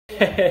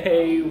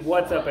Hey,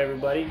 what's up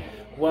everybody?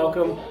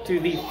 Welcome to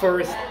the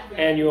first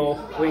annual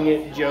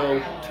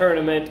Wingitjoe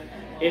tournament.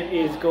 It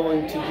is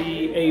going to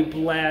be a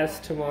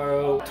blast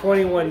tomorrow.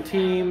 21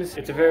 teams.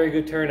 It's a very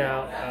good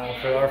turnout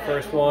for our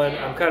first one.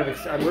 I'm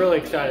really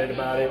excited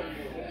about it.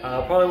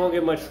 Probably won't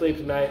get much sleep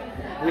tonight.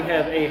 We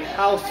have a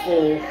house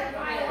full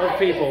of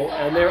people,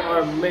 and there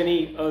are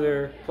many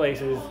other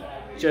places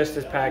just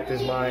as packed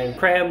as mine,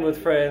 crammed with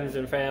friends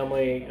and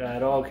family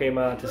that all came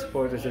out to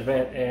support this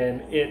event,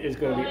 and it is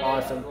going to be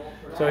awesome.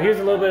 So here's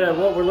a little bit of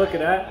what we're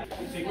looking at.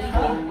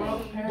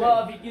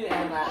 Well, if you get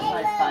in that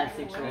size 5,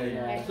 6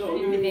 year so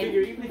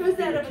who's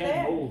that over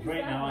there?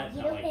 Right now, it's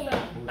not like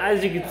that.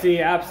 As you can see,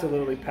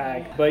 absolutely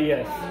packed. But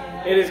yes,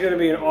 it is going to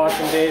be an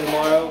awesome day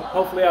tomorrow.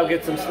 Hopefully I'll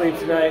get some sleep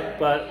tonight,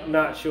 but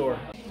not sure.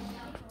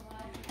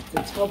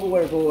 It's a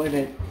Tupperware bowl in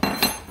it.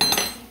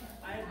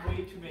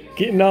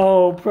 Getting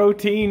all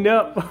proteined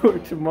up for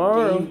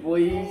tomorrow.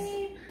 Boys.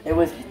 It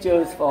was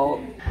Joe's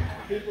fault.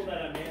 People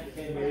that I met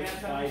 10 years,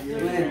 5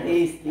 years.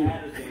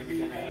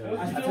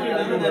 I still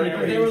remember them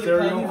because they were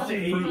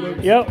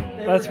the Yep,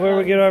 that's where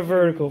we get our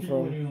vertical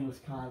from.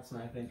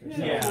 Wisconsin, I think.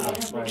 Yeah,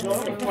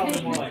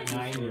 probably more like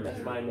 9 years.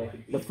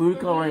 The food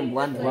coloring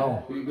blends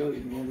well.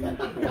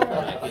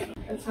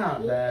 It's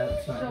not bad.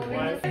 It's not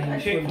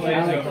bad.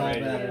 Chick-fil-A's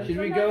overrated. Should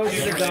we go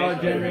to the Dollar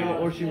General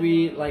or should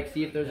we like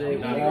see if there's a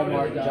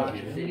Walmart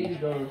Junction? We need to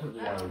go to the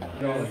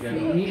Dollar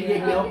General. We need to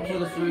get milk for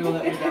the cereal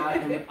that we got.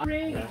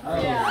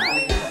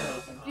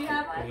 Do you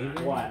have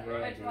one? What?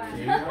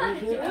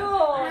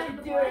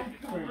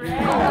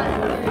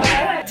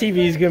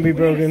 TV's gonna be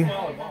broken.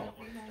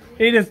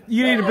 You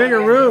need a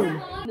bigger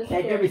room.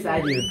 Take her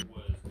beside you.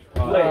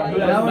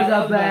 That was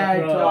a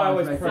bad I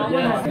was talk.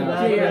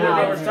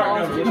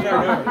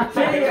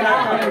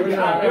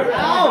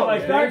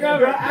 Start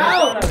over.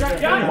 Out!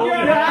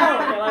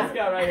 Let's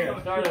go right here.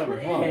 Start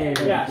over.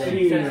 Yeah,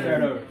 she said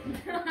start over.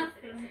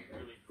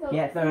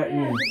 Yeah, throw it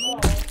in.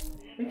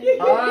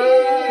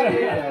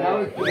 That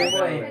was good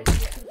boy.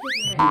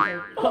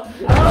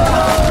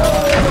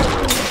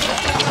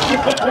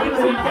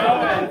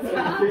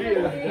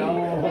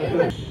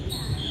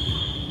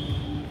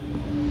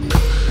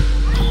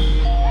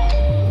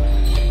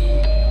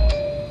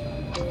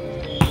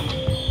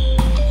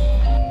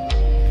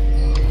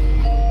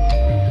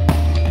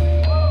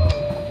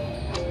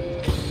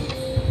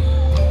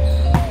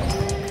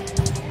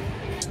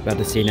 About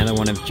to see another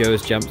one of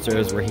Joe's jump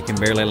throws where he can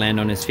barely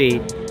land on his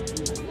feet.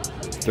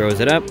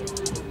 Throws it up,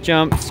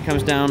 jumps,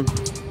 comes down.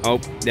 Oh,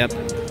 yep,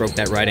 broke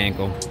that right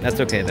ankle. That's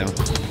okay though.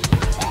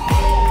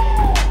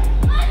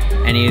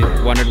 And he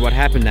wondered what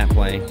happened that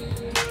play.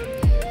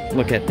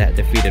 Look at that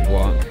defeated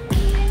walk.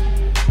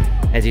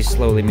 As he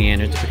slowly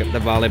meanders to pick up the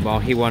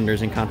volleyball, he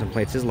wonders and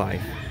contemplates his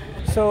life.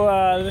 So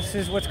this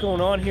is what's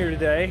going on here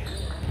today.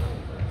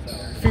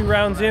 A few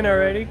rounds in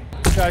already.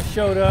 This guy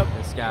showed up.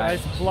 This guy,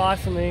 guy's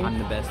blossoming. I'm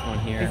the best one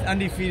here. He's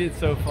undefeated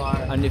so far.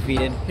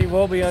 Undefeated. He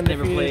will be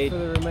undefeated Never played. for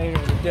the remainder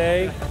of the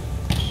day.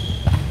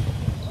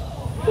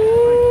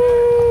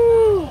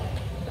 Woo!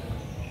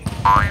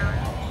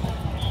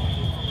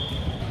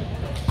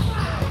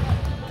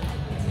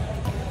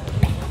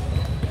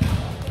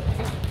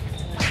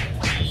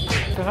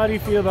 So how do you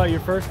feel about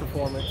your first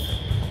performance?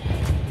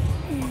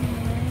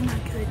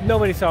 Not good.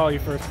 Nobody saw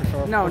your first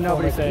performance. No,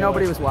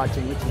 nobody was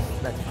watching,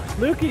 that's fine.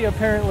 Lukey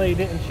apparently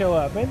didn't show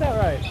up. Ain't that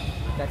right?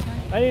 That's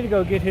fine. I need to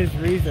go get his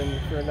reason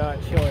for not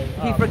showing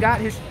up. He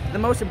forgot the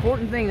most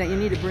important thing that you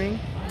need to bring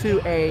to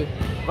a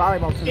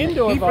volleyball tournament.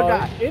 Indoor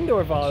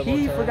volleyball He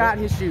tournament. forgot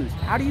his shoes.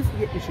 How do you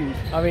forget your shoes?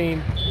 I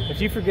mean, if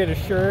you forget a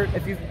shirt,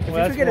 If you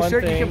well, forget a that's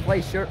shirt, one you thing. can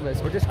play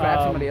shirtless or just grab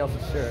somebody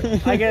else's shirt.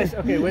 I guess,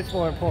 okay, which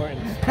more important?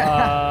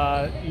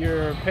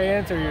 Your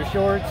pants or your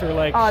shorts or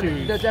like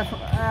shoes?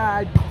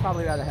 I'd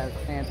probably rather have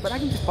pants, but I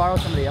can just borrow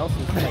somebody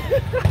else's.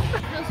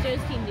 How's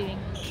Joe's team doing?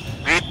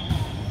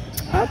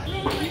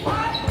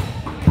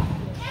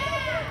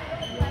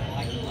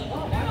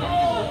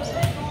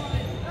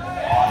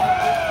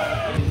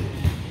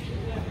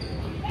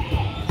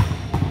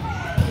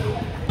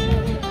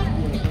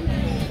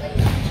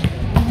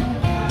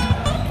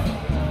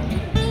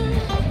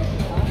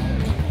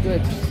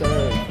 Good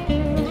serve.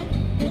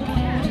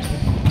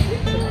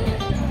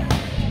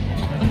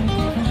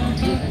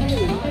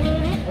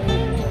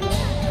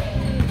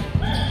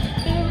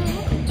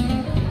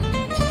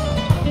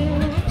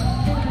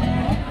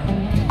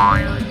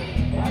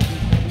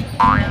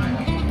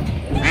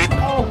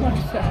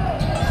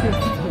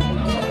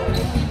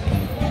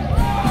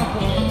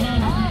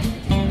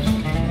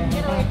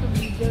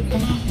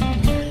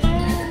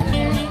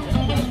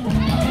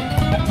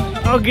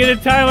 Oh, get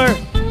it, Tyler!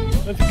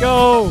 Let's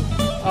go!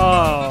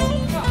 Oh.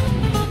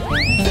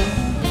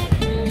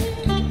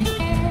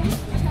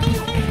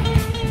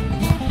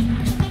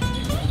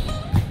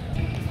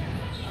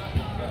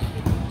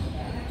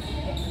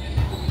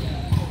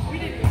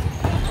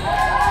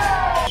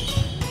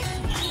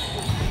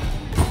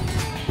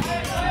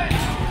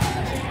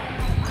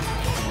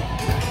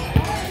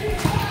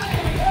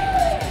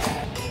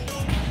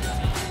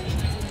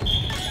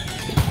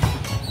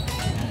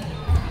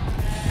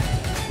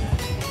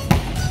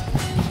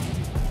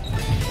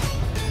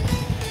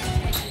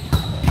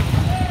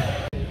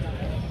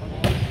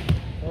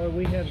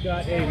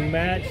 got a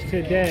match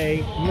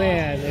today.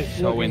 Man, it's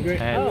So looking great.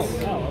 intense.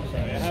 Oh, I'm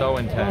sorry. So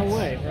intense. Wrong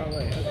way.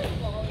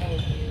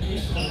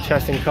 Okay.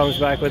 Cheston comes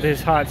back with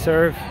his hot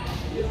serve.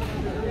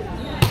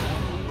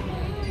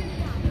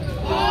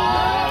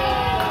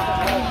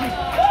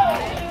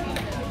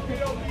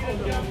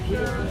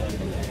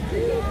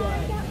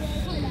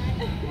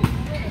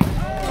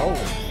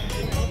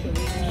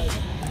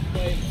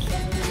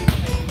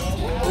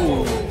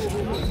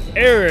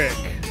 Eric.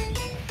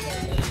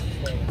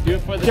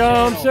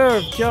 Jump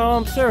serve,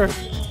 jump serve.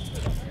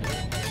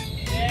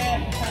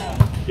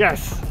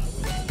 Yes.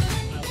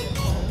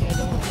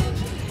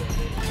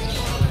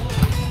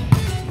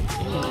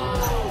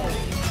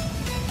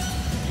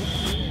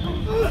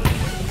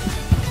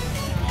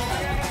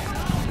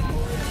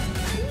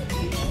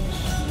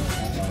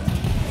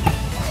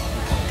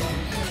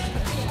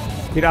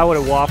 Dude, I would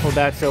have waffled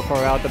that so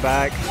far out the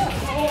back.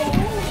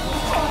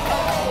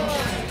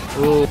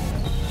 Ooh.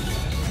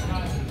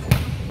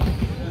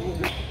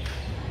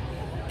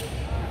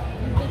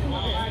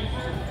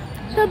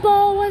 The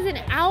ball wasn't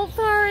out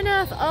far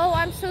enough. Oh,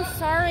 I'm so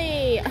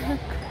sorry.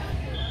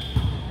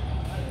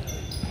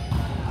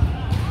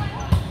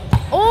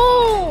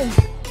 Oh!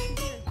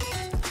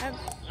 I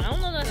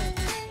don't know nothing.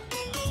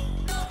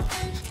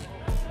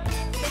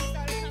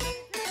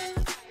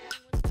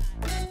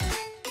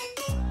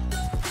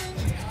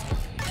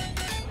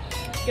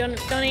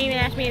 Don't even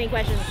ask me any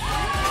questions.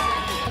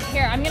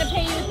 Here, I'm gonna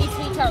pay you with these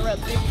sweet tart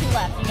ropes. There's 2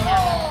 left. You can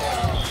have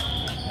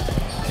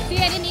them. See,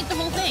 I didn't eat the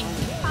whole thing.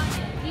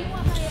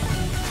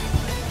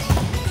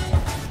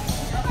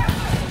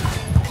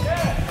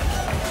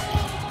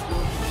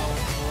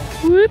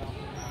 Whoop.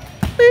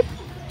 Beep.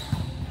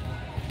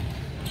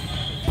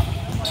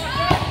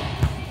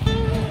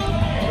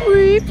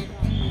 Beep.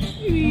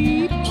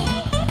 Beep.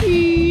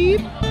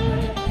 Beep.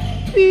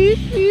 Beep.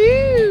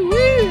 Woo. Woo.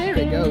 There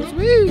it goes.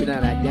 Woo.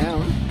 Now back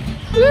down.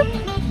 Whoop.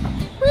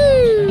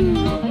 Woo.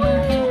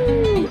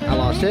 Woo. I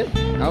lost it.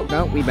 Oh,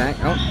 no. We back.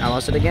 Oh, I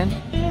lost it again.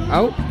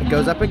 Oh, it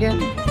goes up again.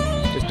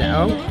 Just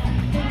down.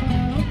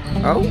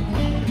 Oh.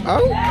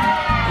 Oh.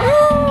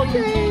 Oh,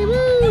 yay. Woo.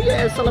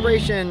 Yeah,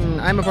 celebration.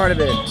 I'm a part of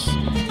it.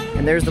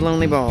 And there's the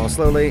lonely ball,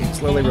 slowly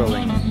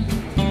rolling.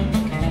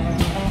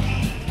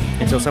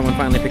 Until someone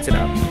finally picks it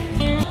up.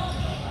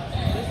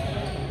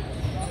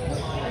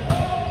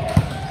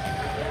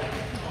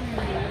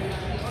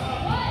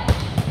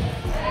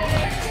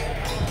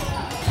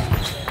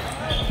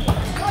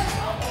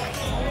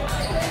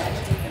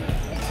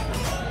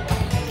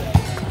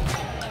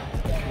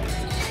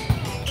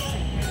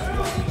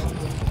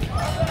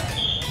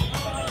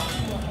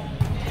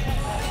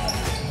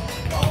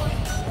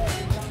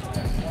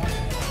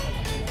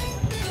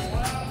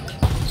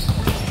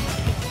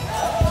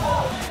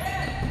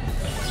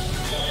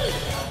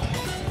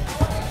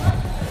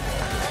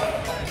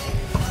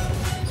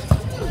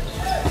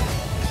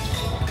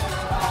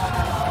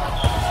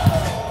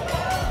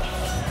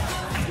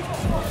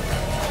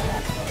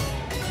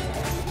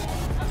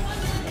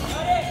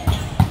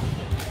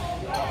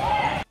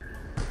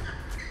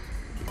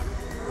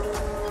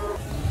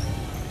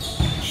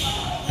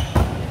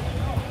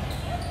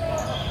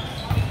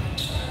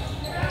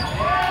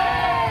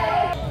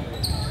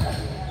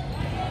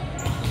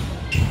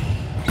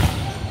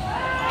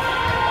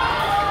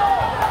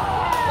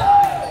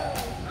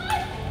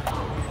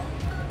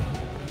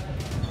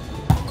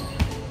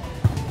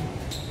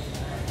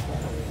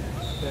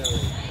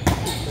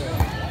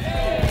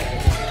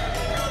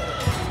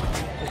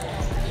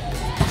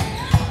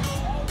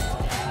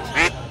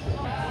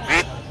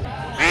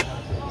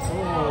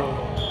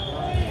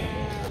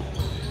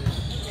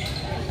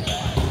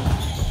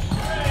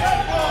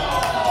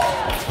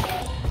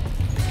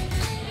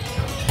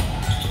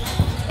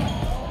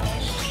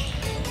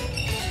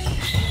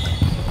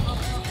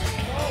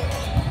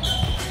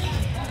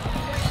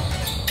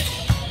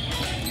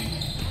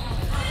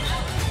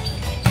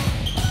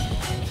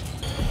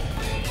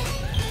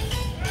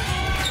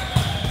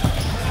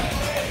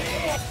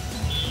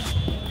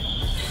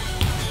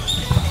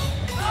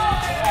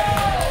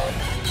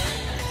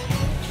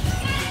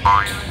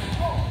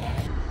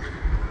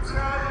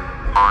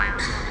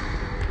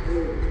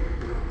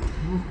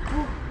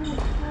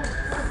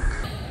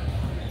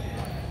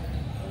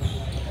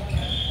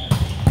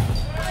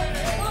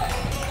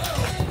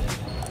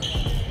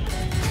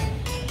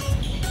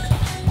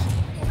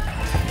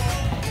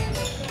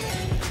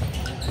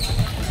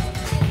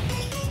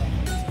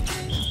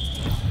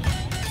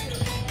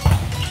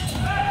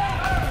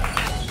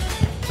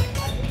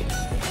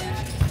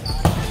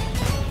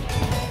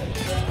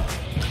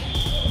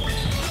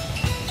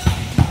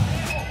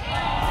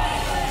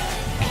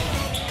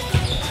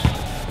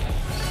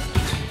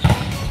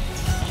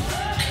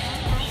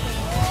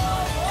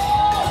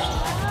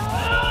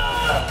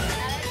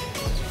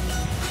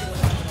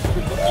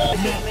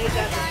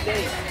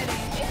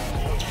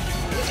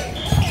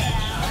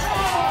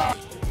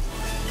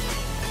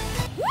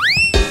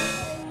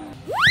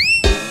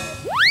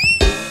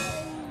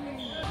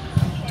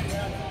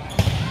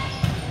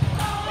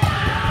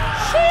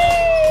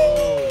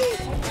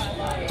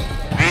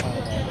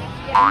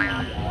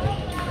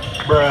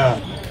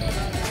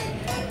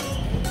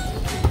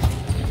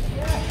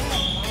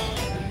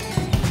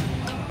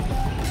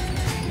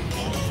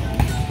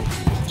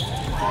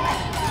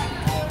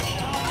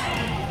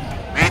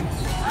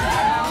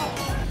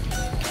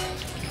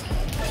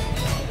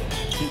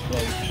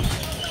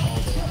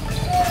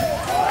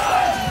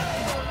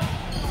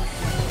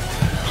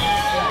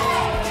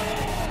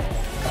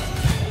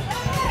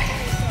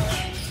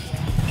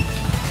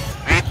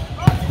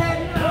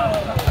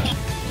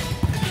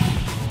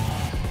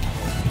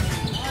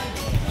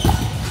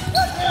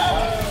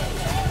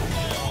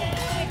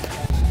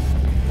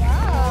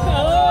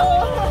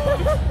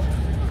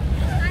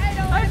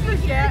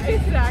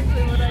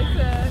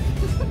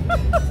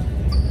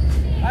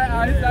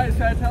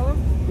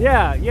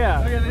 Yeah,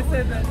 yeah. Okay, they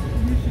said that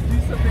you should do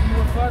something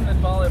more fun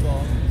than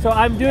volleyball. So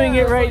I'm doing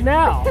it right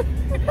now.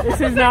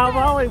 This is not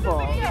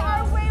volleyball. We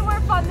are way more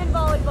fun than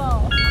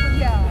volleyball.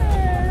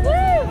 Yeah.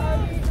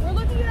 Woo! We're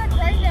looking it up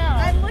right now.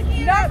 I'm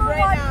looking it up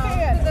right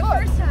now. For the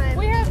first time.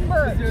 We have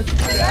merch.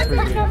 That's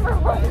our number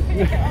one.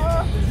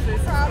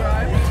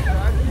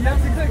 You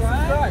have to click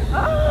subscribe.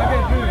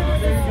 Okay, boom.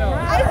 There you go.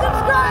 I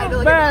subscribed.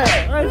 Look Man, at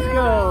that. let's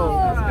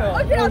go.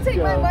 Okay, I'll take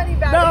my money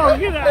back. No,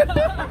 get out.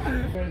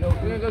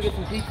 We're gonna go get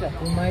some pizza.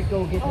 We might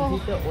go get some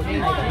pizza or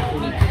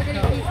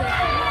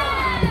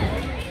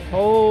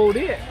Hold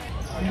it.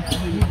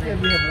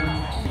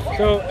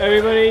 So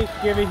everybody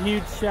give a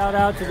huge shout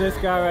out to this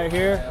guy right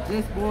here.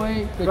 This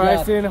boy,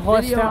 Bryson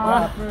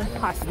Hostetler.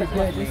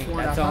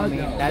 That's on me.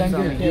 That's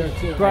on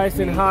me.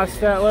 Bryson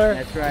Hostetler.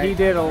 That's right. He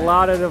did a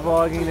lot of the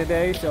vlogging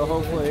today, so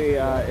hopefully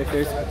if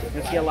there's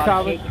You'll see a lot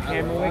of cake and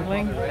camera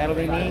wiggling. That'll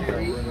be me.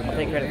 I'll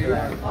take credit for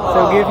that.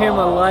 so give him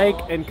a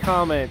like and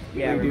comment.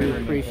 Yeah, we do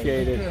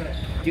appreciate it.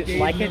 Do,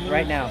 like it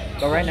right now.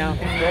 Go right now.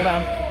 Scroll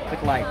down.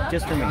 Click like.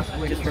 Just for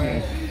me. Just for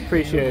me.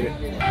 Appreciate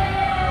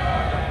it.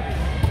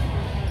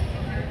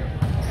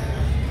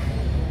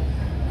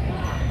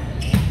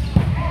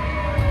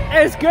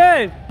 It's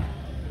good.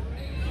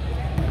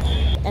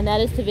 And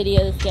that is to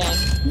video this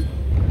game.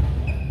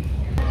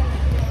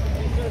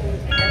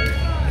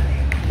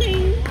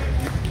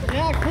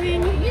 Yeah,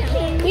 clean.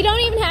 We don't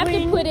even have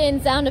to put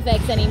in sound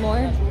effects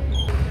anymore.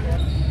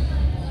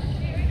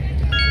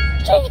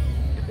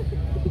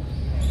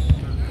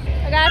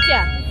 I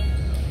gotcha.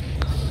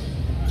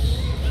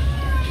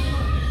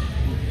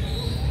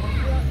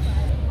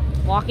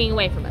 Walking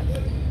away from us.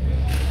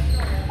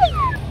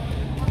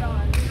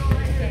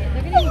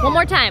 One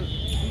more time,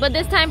 but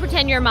this time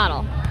pretend you're a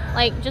model.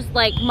 Like, just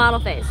like model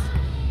face.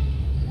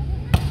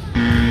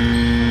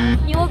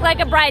 You look like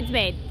a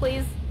bridesmaid.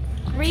 Please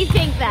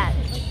rethink that.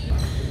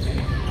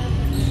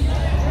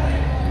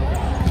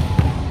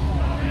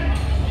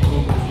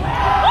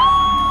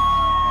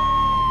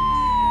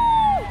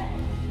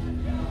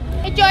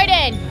 Hey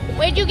Jordan,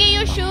 where'd you get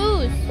your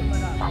shoes?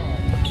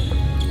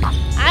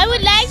 I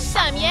would like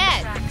some,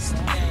 yes.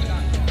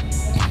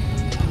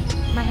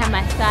 Might have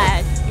my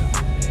size.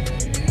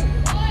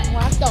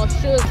 Watch those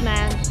shoes,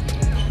 man.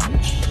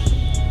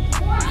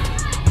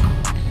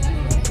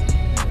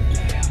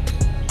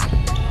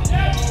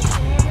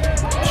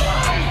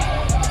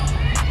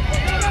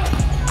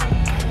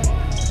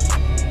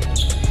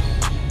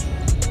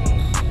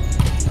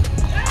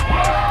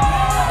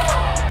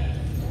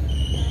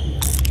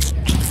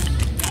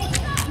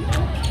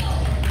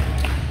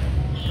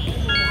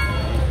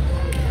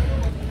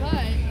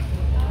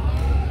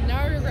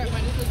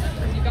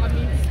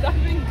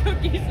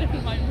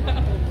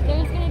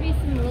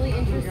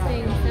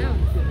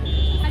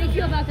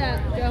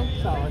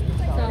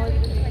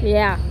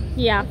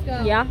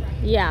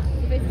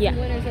 Yeah.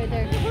 Winners right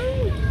there.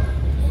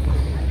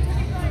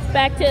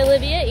 Back to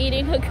Olivia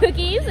eating her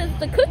cookies. It's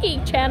the cookie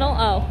channel.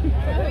 Oh.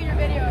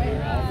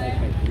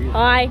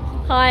 Hi.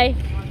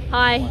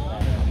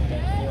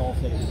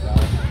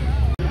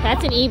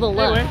 That's an evil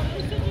look.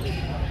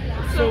 Anyway,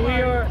 so we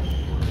are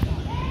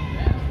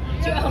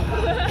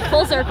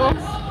Full circle.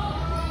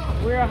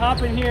 we are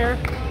hopping here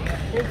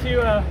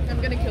into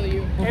I'm gonna kill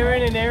you.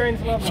 Aaron and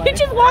Aaron's love life. You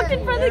just walked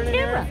in front of the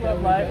Aaron and Aaron's camera.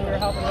 love life. We're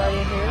hopping right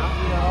in here.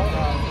 You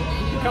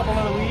know, a couple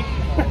of the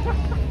week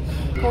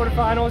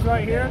quarterfinals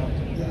right here.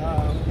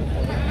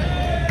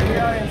 We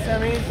are in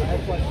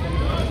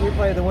semis. We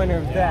play the winner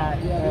of that,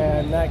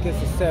 and that gets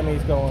the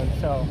semis going.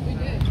 So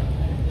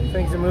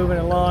things are moving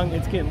along.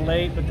 It's getting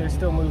late, but they're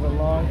still moving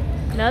along.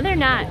 No, they're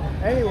not.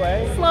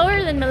 Anyway,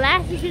 Slower than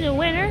molasses in the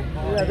winter.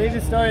 yeah, they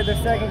just started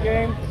their second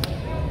game.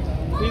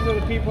 These are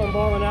the people I'm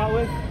balling out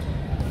with.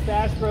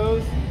 Stash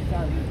Bros.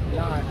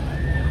 Not.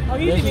 Oh,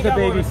 This is the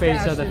baby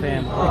face of the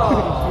family.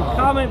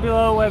 Comment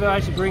below whether I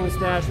should bring the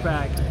stash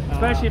back,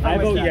 especially if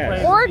I'm a stash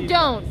player. Or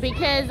don't,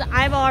 because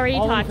I've already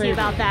All in talked to you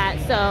favor. about that.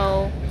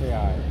 So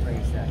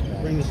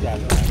Bring the staff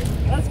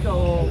back. Let's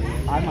go.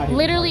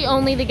 literally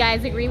only the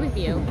guys agree with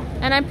you.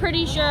 And I'm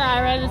pretty sure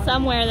I read it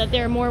somewhere that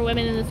there are more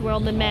women in this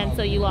world than men,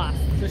 so you lost.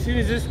 So as soon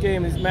as this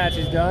match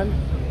is done,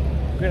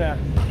 we're gonna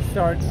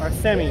start our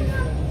semis.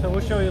 So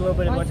we'll show you a little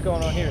bit of what's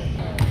going on here.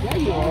 Yeah,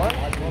 you are.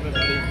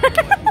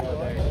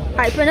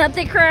 Hyping up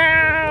the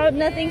crowd.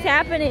 Nothing's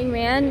happening,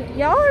 man.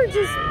 Y'all are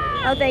just...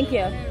 Oh, thank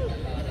you.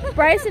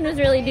 Bryson was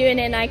really doing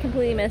it and I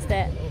completely missed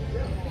it.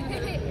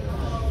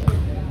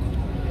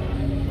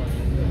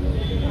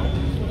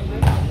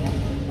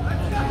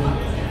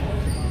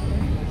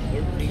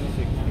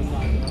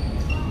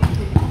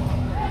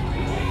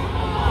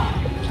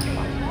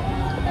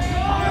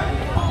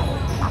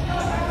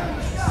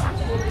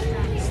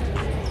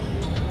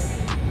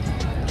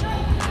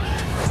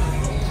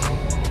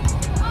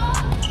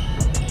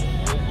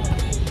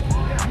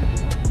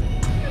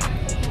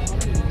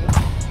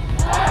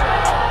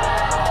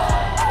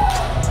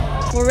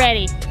 We're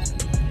ready.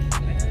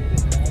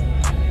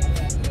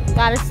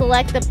 Gotta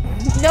select the...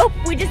 Nope,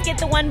 we just get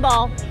the one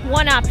ball.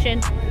 One option.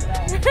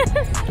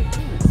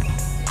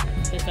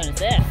 This one is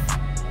this.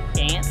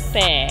 Fancy.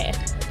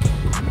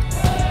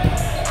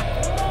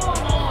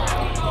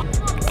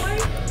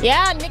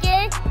 Yeah,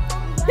 Nikki.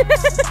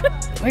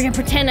 We're gonna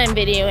pretend I'm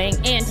videoing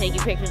and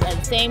taking pictures at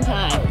the same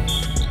time.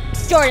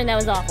 Jordan, that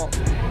was awful.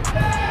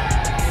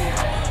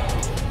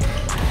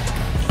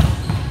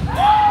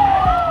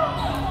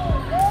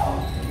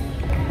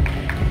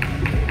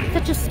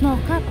 Such a small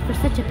cup for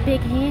such a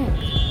big hand.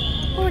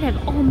 Lord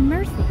have all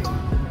mercy.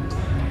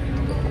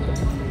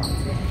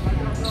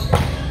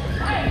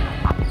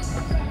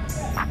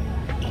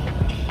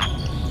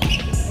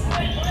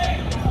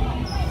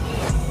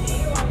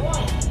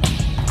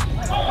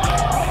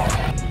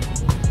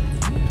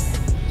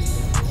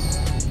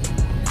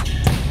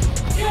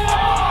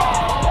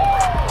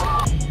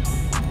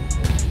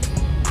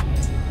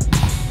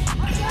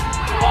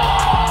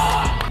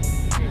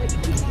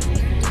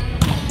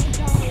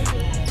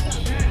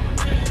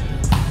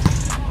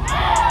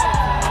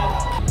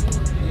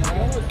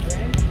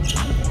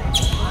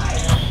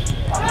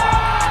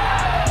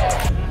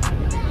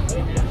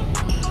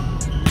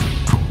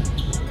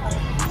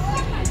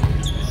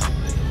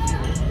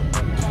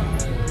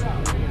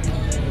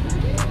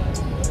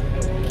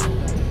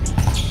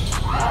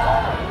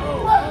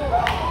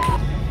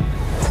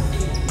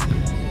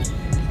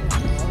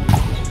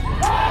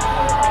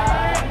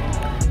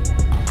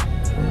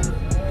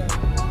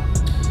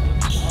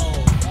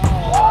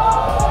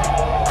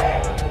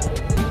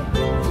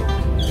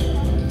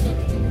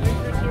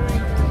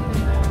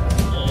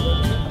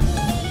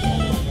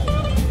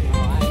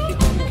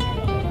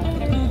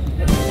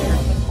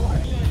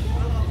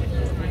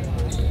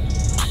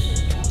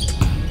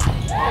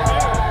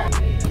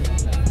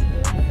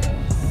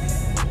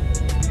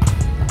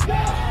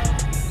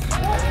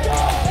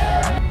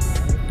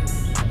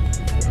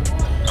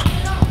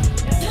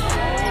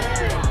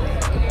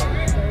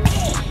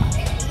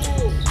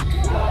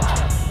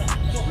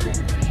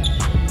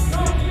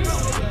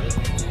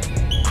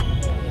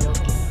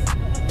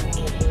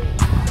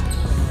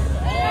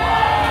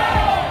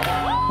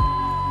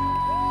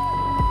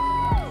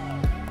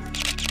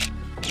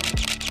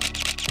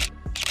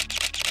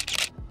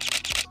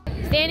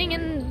 Standing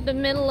in the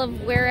middle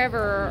of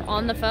wherever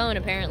on the phone,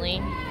 apparently.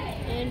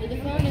 And the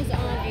phone is on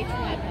a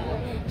tripod.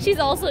 She's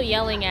also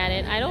yelling at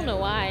it. I don't know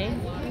why.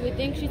 You would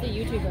think she's a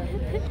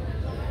YouTuber.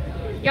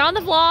 You're on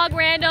the vlog,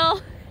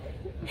 Randall.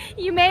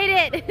 You made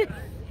it.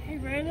 Hey,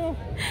 Randall.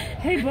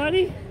 Hey,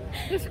 buddy.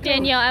 Let's go.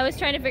 Danielle, I was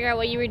trying to figure out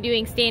what you were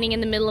doing standing in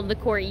the middle of the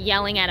court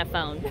yelling at a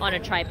phone on a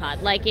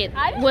tripod. Like it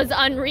was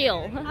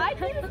unreal. I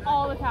do this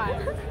all the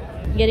time.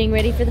 Getting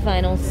ready for the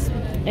finals.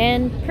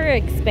 And per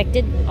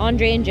expected,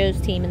 Andre and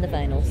Joe's team in the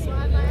finals.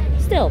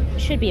 Still,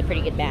 should be a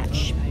pretty good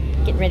match.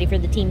 Getting ready for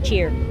the team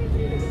cheer.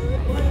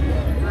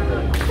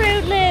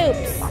 Fruit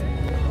Loops!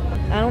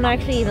 I don't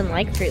actually even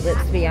like Fruit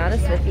Loops, to be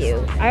honest with you.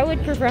 I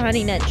would prefer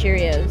Honey Nut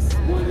Cheerios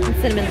and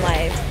Cinnamon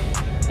Life.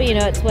 But you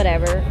know, it's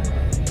whatever.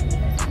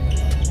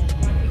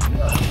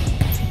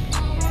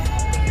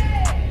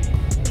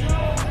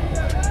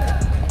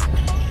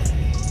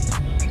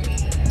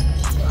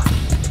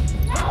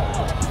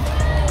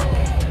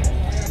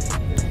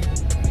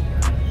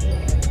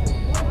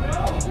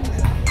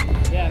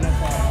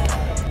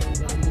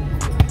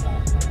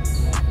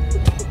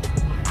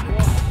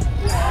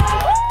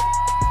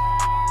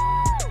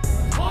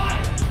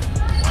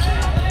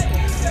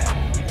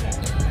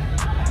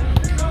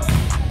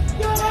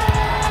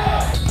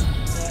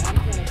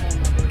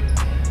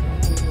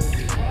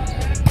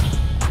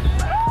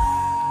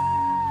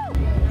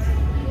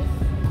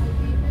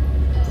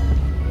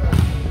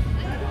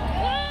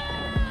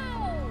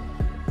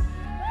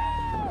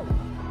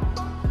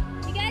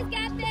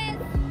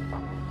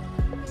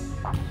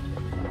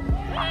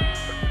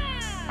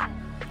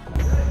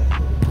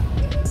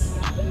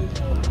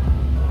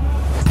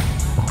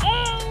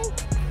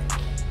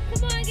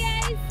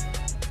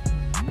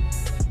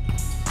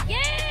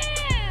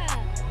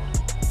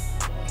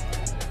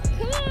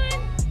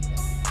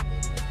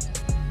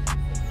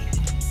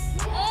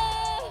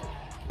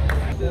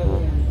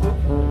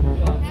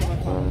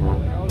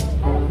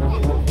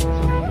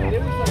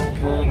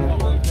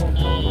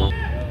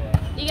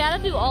 You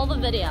gotta do all the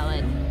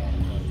videoing,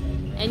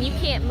 and you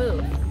can't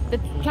move.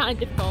 That's kind of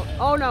difficult.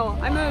 Oh no,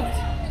 I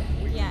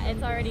moved. Yeah,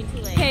 it's already too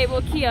late. Okay,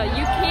 well Kia,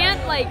 you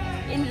can't like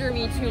injure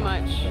me too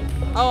much.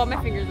 Oh,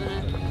 my finger's in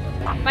it.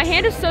 My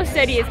hand is so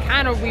steady, it's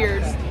kind of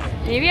weird.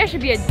 Maybe I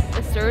should be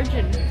a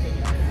surgeon.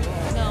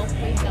 No,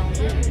 please don't.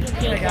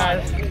 Hey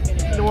guys,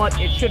 you know what?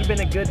 It should have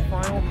been a good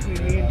final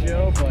between me and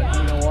Joe, but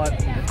you know what?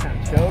 We just kind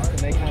of choked and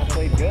they kind of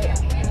played good.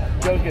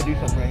 Joe's gonna do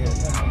something right here.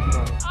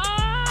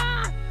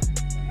 Ah!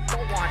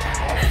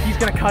 He's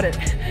gonna cut it.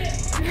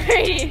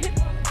 Great.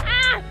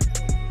 Ah!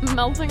 I'm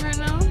melting right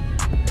now.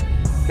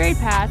 Great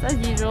pass, as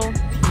usual.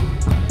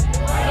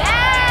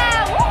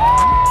 Yeah! Woo!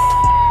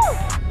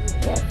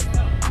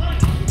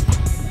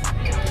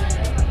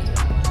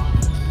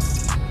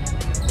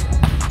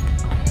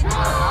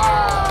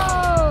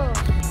 Oh!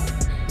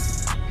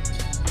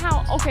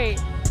 Ow, okay.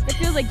 It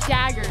feels like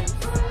daggers.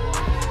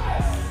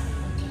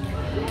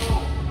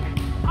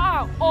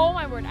 Oh, oh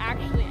my word,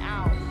 actually,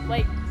 ow.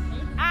 Like,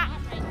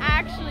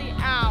 actually,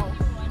 ow.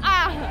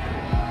 Ah!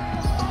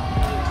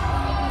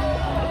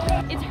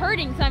 It's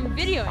hurting, so I'm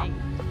videoing.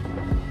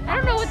 I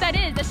don't know what that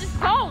is. That's just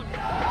phone.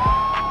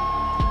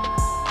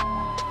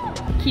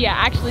 Kia,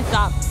 actually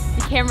stop.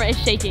 The camera is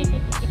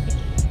shaking.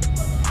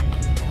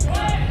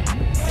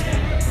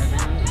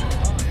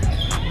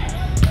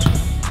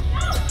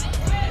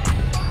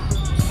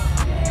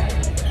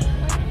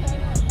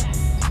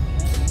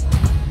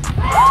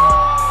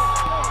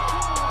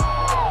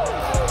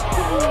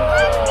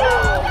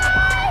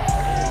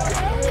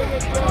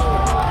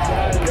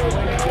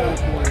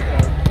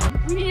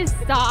 We need to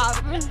stop.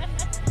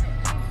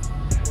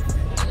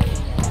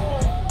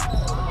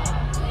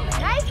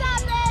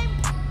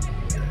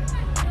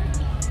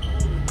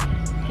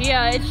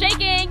 Yeah, it's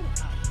shaking.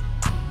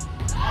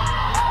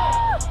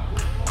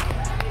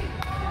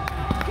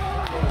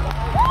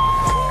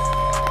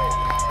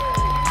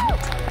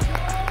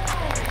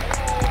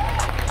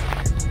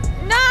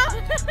 No!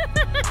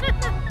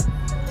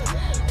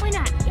 Why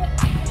not?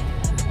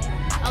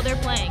 Oh, they're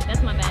playing.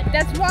 That's my bad.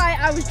 That's why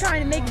I was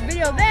trying to make a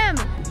video of them.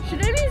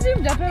 Should I be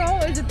zoomed up at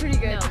all, or is it pretty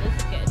good? No, this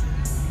is good.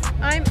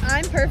 I'm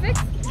perfect?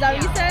 Is that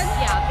what you said?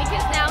 Yeah,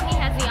 because now he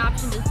has the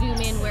option to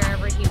zoom in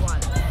wherever he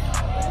wants.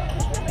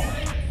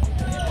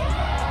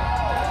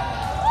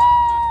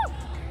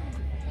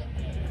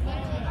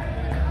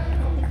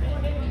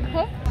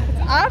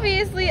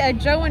 Obviously a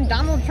Joe and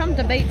Donald Trump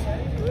debate.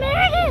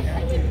 Meredith!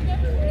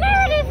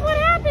 Meredith, what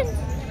happened?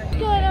 What's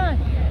going on?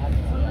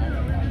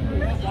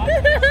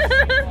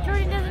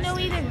 Jordan doesn't know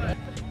either.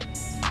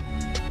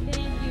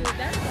 Thank you,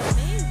 that's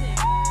amazing.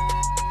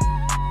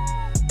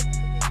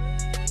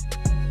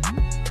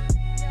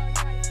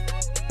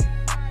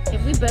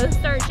 If we both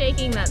start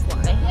shaking, that's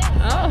why.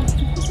 Oh.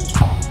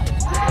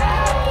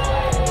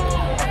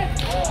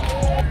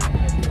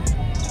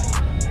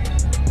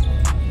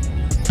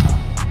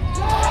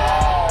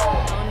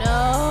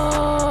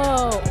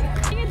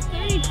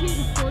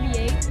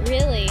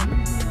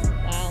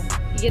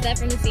 You get that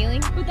from the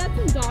ceiling? But that's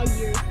in dog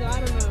years, so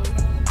I don't know.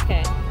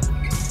 Okay.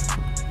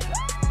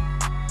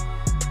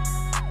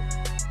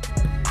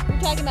 We're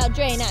talking about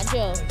Dre, not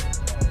Joe.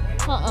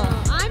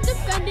 I'm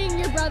defending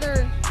your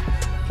brother.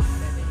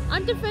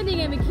 I'm defending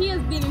him, and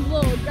Kia's being a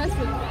little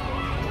aggressive.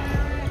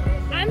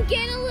 I'm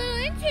getting a little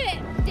into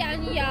it,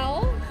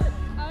 Danielle.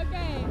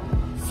 Okay.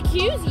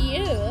 Excuse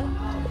you.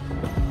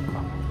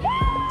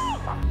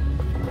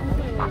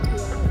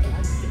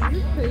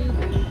 You're crazy,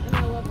 and I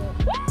love it.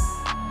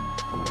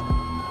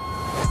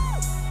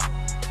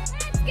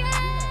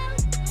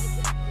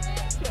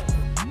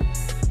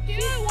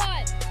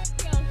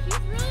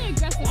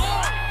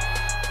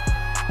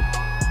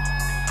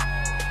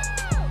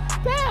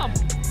 Bam!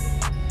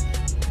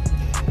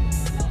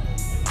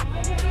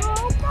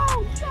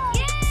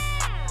 Yeah!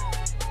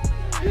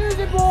 Use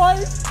it,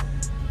 boys!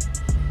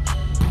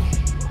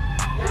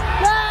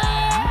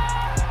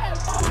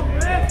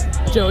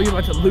 Joe, you're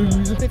about to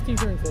lose. 15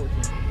 turn 14.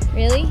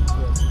 Really?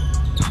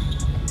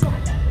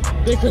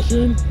 Big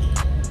cushion.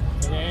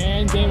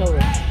 And game over.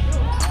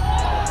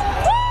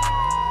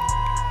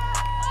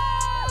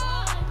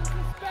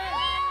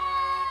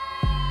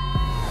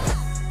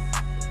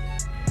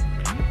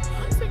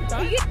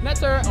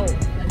 Netzer. Oh.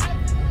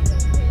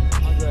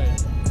 Andre.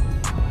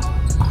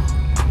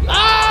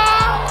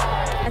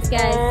 Ah! That's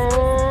guys.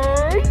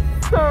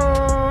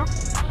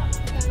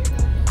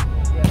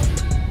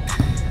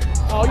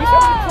 Oh, you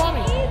served the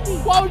crummy.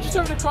 Why would you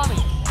serve the crummy?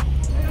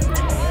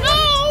 No!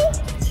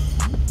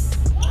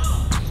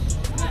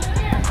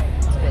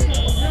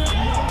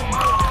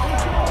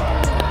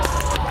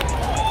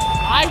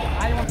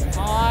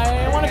 I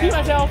want to pee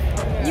myself.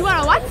 You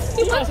wanna what?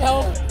 Pee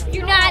myself.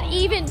 You're not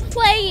even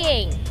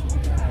playing.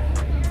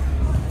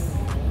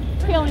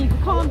 Kale needs to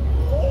calm.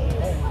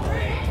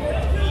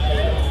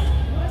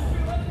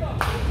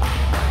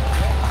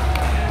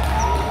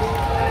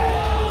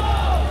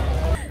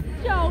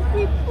 Joe,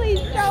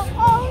 please, Joe.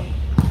 Oh,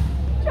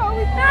 Joe,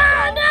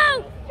 No,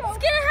 no! What's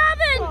gonna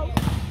happen?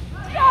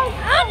 Joe.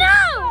 Oh no!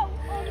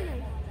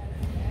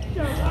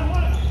 Joe.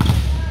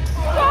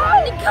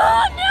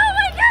 Nicole, no,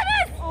 my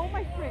goodness! Oh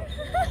my frick.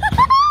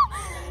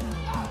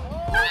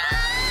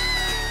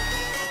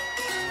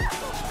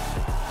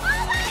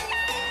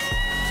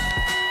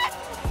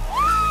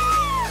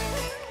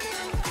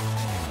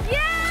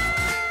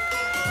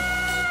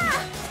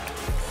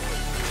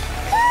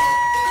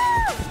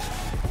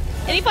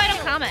 Any final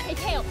comment? Hey,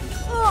 Kale.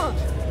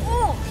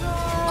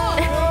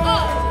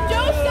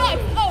 Joe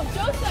sucks. Oh,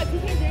 Joe sucks. He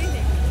can't do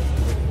anything.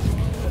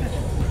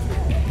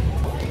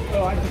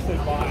 Oh, I just said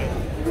bye.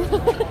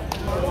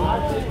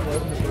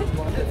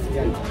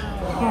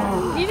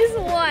 You just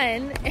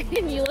won,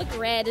 and you look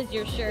red as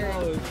your shirt.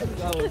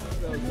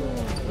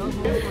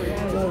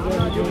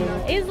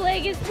 His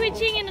leg is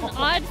twitching in an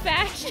odd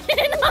fashion.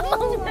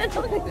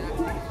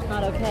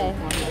 Not okay.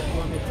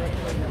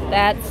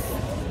 That's...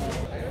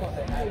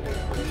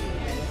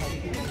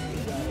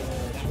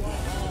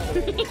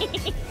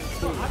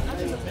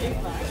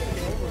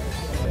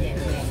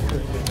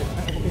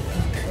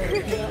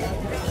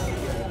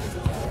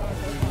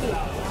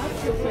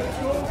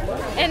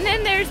 And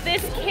then there's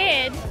this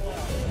kid.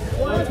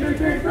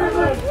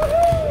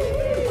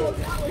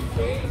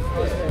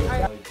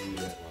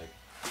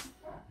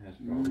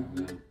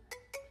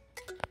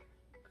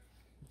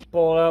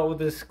 Ball out with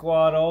this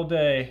squad all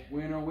day.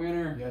 Winner,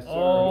 winner. Yes, sir.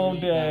 All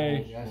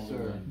day. Yes,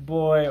 sir.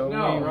 Boy,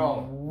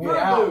 No, Get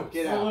out.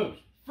 Get out.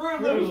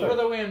 Fruit Loops for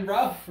the win,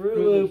 bro. Fruit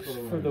Loops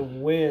for the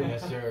win.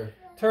 Yes, sir.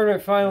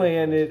 Tournament finally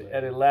ended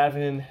at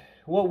 11.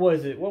 What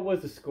was it? What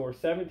was the score?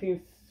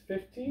 17-15?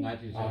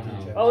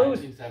 1917. Oh, it was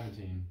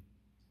 1917.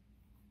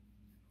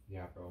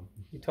 Yeah, bro.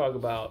 You talk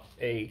about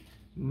a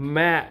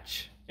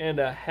match and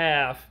a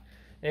half.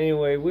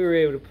 Anyway, we were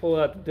able to pull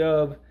out the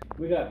dub.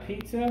 We got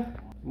pizza.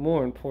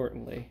 More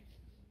importantly,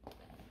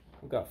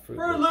 we got Fruit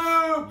Loops.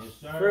 Loops!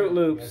 Yes, sir. Fruit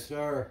Loops. Yes,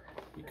 sir.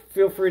 You can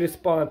feel free to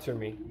sponsor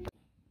me.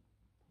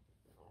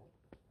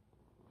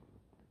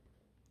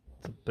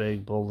 It's a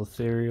big bowl of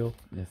cereal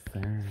Yes,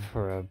 sir.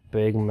 for a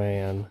big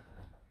man.